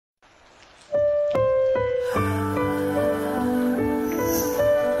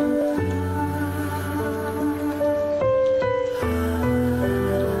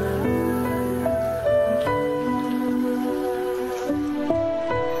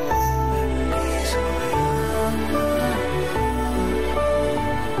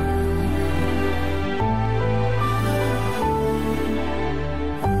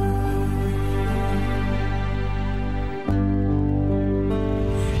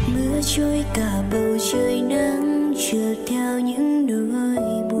trôi cả bầu trời nắng trượt theo những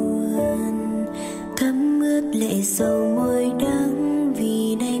nỗi buồn, thấm ướt lệ sầu môi đắng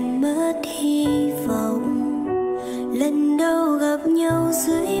vì đánh mất hy vọng. Lần đầu gặp nhau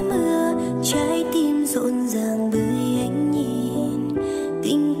dưới mưa, trái tim rộn ràng bởi ánh nhìn,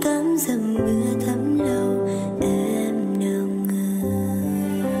 tình cảm dầm mưa thấm lâu em nào ngờ.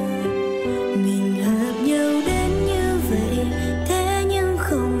 Mình hợp nhau đến như vậy, thế nhưng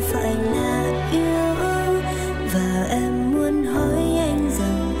không phải là yêu. Và em muốn hỏi anh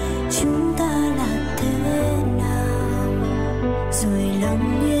rằng chúng ta là thế nào, rồi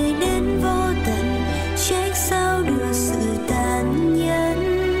lòng người đến vô tận, trách sao được sự tàn nhẫn.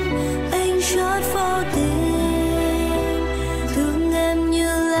 Anh chót vô tình thương em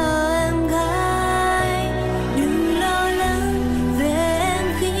như là em gái. Đừng lo lắng về em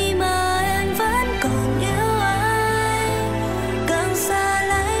khi mà em vẫn còn yêu anh. Càng xa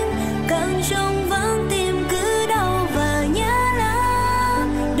lánh càng trông vắng, tim cứ đau và nhớ lắm.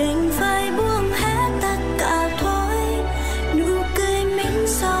 Đành phải buông hết tất cả thôi, nụ cười mỉm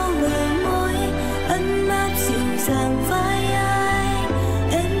sau bờ môi, ấm áp dịu dàng vai ai.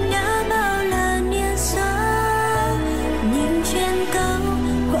 Em đã bao lần yên giấc nhìn trên cao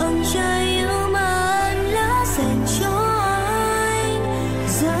khoảng trời yêu mà anh đã dành cho anh.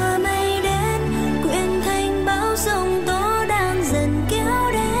 Giờ mây đến quyện thành bão giông tố đang dần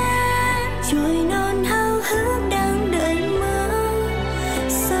kéo đến, trôi non háo hức đang đợi mưa.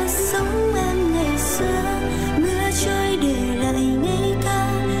 Sao sống em ngày xưa, mưa trôi để lại ngây thơ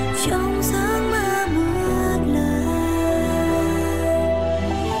trong giấc mơ buốt lạnh.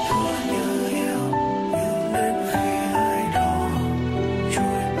 Tôi như yêu nhưng đến khi ai đó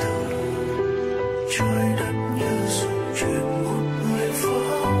trôi từ trái đất như dung chuyển một người vỡ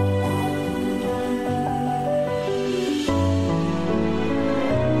mộng.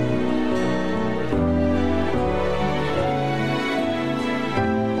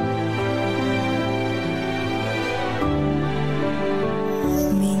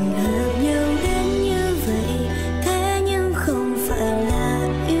 Mình hợp nhau đến như vậy, thế nhưng không phải là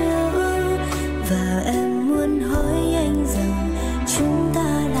yêu. Và em muốn hỏi anh rằng chúng ta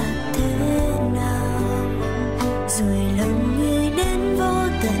là thế nào, rồi lòng người đến vô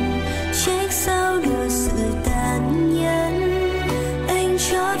tận, trách sao được sự tàn nhẫn. Anh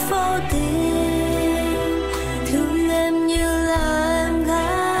chót vô tình thương em như là em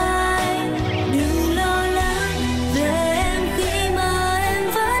gái. Đừng lo lắng về em khi mà em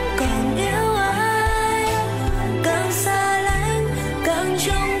vẫn còn yêu anh. Càng xa lánh càng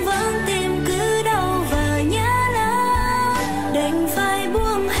trông vắng, tim cứ đau và nhớ lắm. Đành phải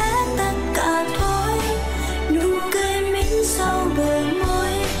buông hết tất cả thôi, nụ cười mỉm sau bờ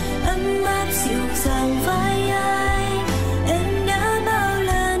môi, ấm áp dịu dàng vai ai. Em đã bao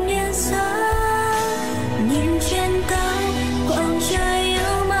lần yên giấc nhìn trên cao khoảng trời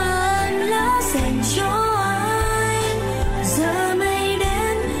yêu mà anh đã dành cho anh. Giờ mây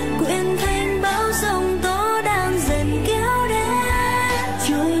đến quyện thành bão giông tố đang dần kéo đến,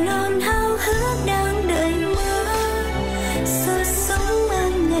 trôi non háo hức đang đợi mưa. Sao sống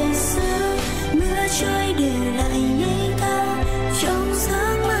em ngày xưa, mưa trôi để lại